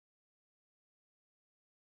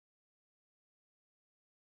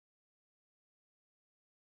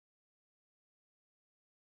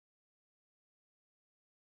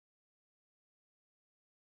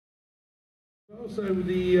Also,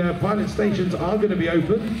 the pilot stations are going to be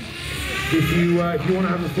open if you want to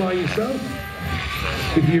have a fly yourself,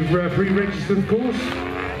 if you've pre-registered, of course.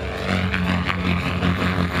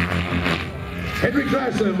 Henrik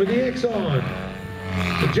Clausen with the Exxon,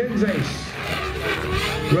 the Gens Ace,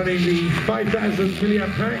 running the 5,000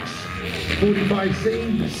 milliamp packs,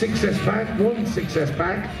 45C, 6S pack, 1 6S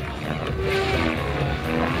pack.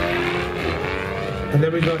 And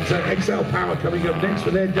then we've got XL Power coming up next for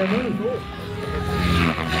their demo.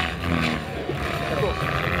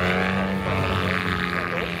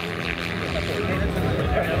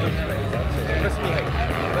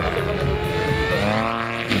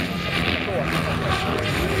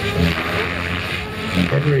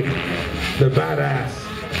 Henrik, the badass.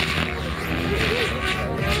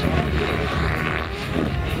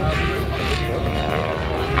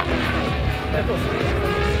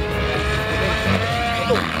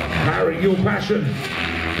 Powering your passion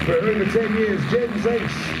for over 10 years, Gens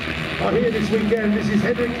Ace are here this weekend. This is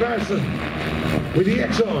Henrik Clausen with the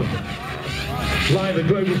Exxon, live at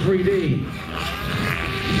Global 3D.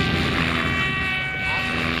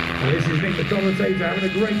 And this is Nick, the commentator, having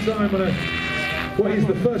a great time on what is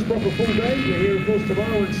the first proper full day. We're here, of course,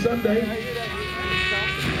 tomorrow and Sunday.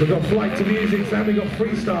 We've got Flight to Music, and we've got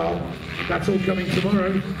Freestyle. That's all coming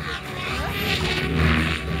tomorrow.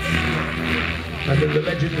 And then the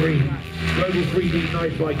legendary Global 3D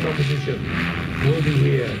Night Flight competition will be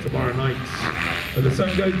here tomorrow night. And the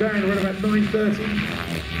sun goes down around about 9:30.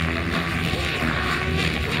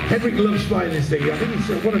 Henrik loves flying this thing. I think it's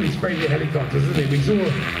one of his favourite helicopters, isn't it? We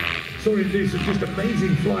saw him do some just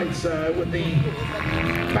amazing flights with the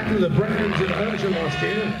Battle of the Browns in Ursula last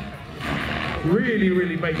year.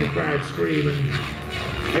 Really made the crowd scream and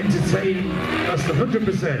entertain us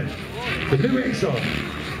 100%. The new Exxon.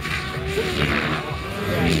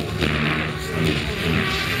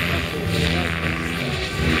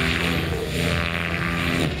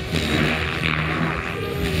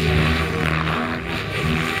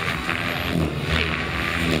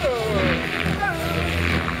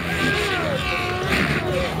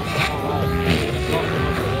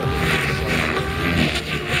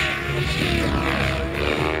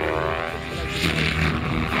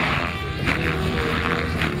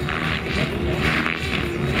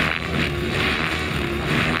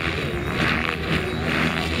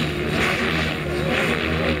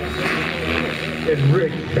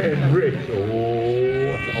 Henrik.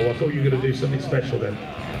 Oh, I thought you were going to do something special then.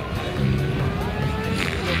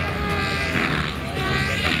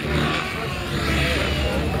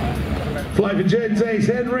 Fly for Gens Ace,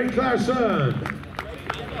 Henrik Clausen.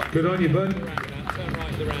 Good on you, bud.